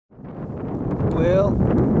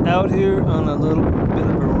Out here on a little bit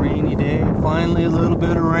of a rainy day. Finally a little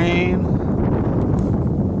bit of rain.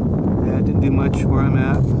 Yeah, it didn't do much where I'm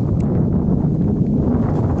at.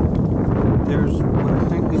 There's what I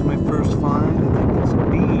think is my first find. I think it's a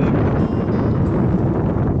bead.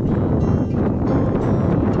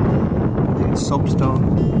 I think it's soapstone.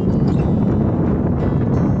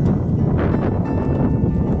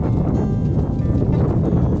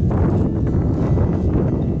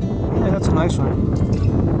 Yeah, that's a nice one.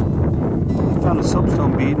 I found a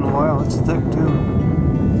soapstone bead in a while. It's thick too.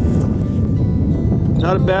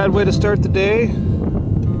 Not a bad way to start the day.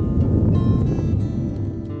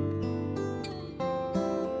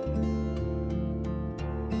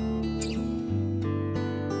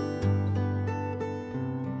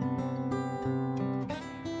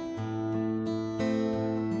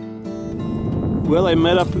 Well, I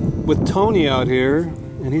met up with Tony out here,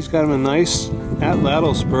 and he's got him a nice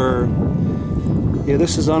atlatl spur. Yeah,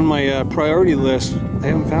 this is on my priority list. I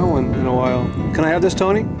haven't found one in a while. Can I have this,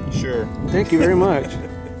 Tony? Sure. Thank you very much.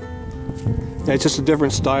 Yeah, it's just a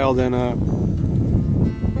different style than...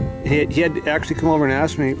 He had to actually come over and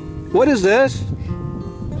ask me, what is this?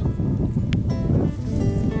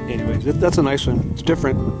 Anyways, that's a nice one. It's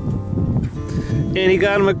different. And he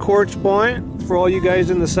got him a quartz point for all you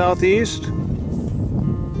guys in the southeast.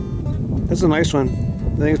 That's a nice one.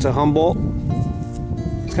 I think it's a Humboldt.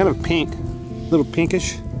 It's kind of pink, a little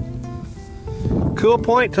pinkish. Cool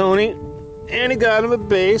point, Tony. And he got him a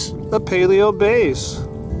base, a paleo base.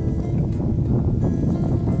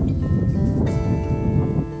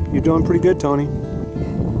 You're doing pretty good, Tony.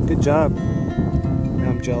 Good job. Now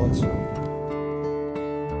I'm jealous.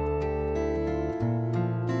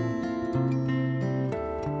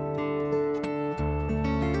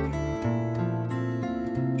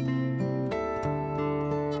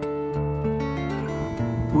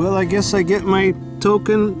 Well, I guess I get my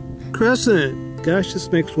token crescent. Gosh,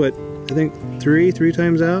 this makes what, I think three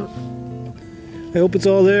times out. I hope it's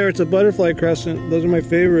all there. It's a butterfly crescent. Those are my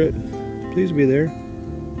favorite. Please be there.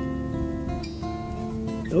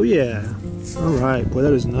 Oh yeah. All right, boy,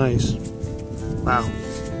 that is nice. Wow.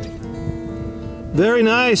 Very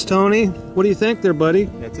nice, Tony. What do you think there, buddy?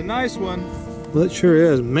 That's a nice one. Well, it sure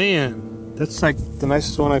is. Man, that's like the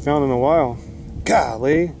nicest one I found in a while.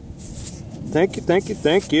 Golly. Thank you, thank you,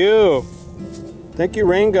 thank you. Thank you,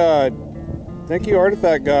 Rain God. Thank you,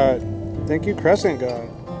 Artifact God. Thank you, Crescent God.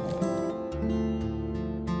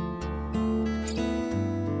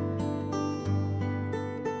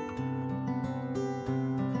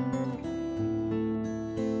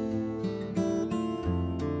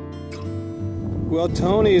 Well,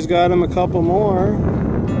 Tony's got him a couple more.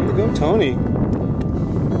 Way to go, Tony.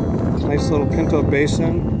 Nice little pinto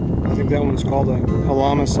basin. I think that one's called a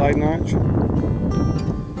Halama side notch.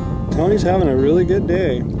 Tony's having a really good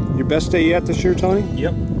day. Your best day yet this year, Tony?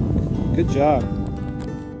 Yep. Good job.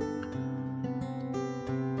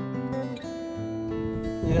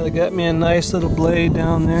 Yeah, they got me a nice little blade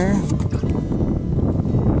down there.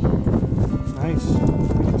 Nice. I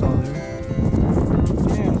think it's all there.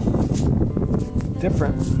 Yeah.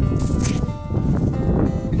 Different.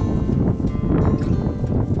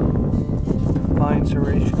 Fine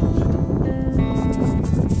serrations.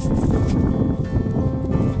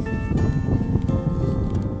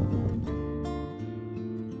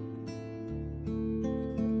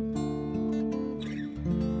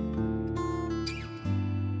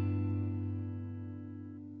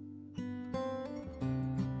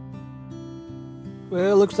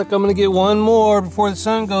 Well, looks like I'm gonna get one more before the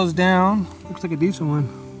sun goes down. Looks like a decent one.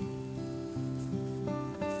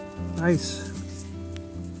 Nice.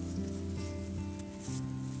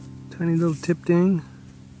 Tiny little tip ding.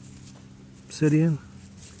 Obsidian.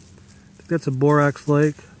 I think that's a borax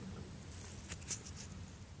flake.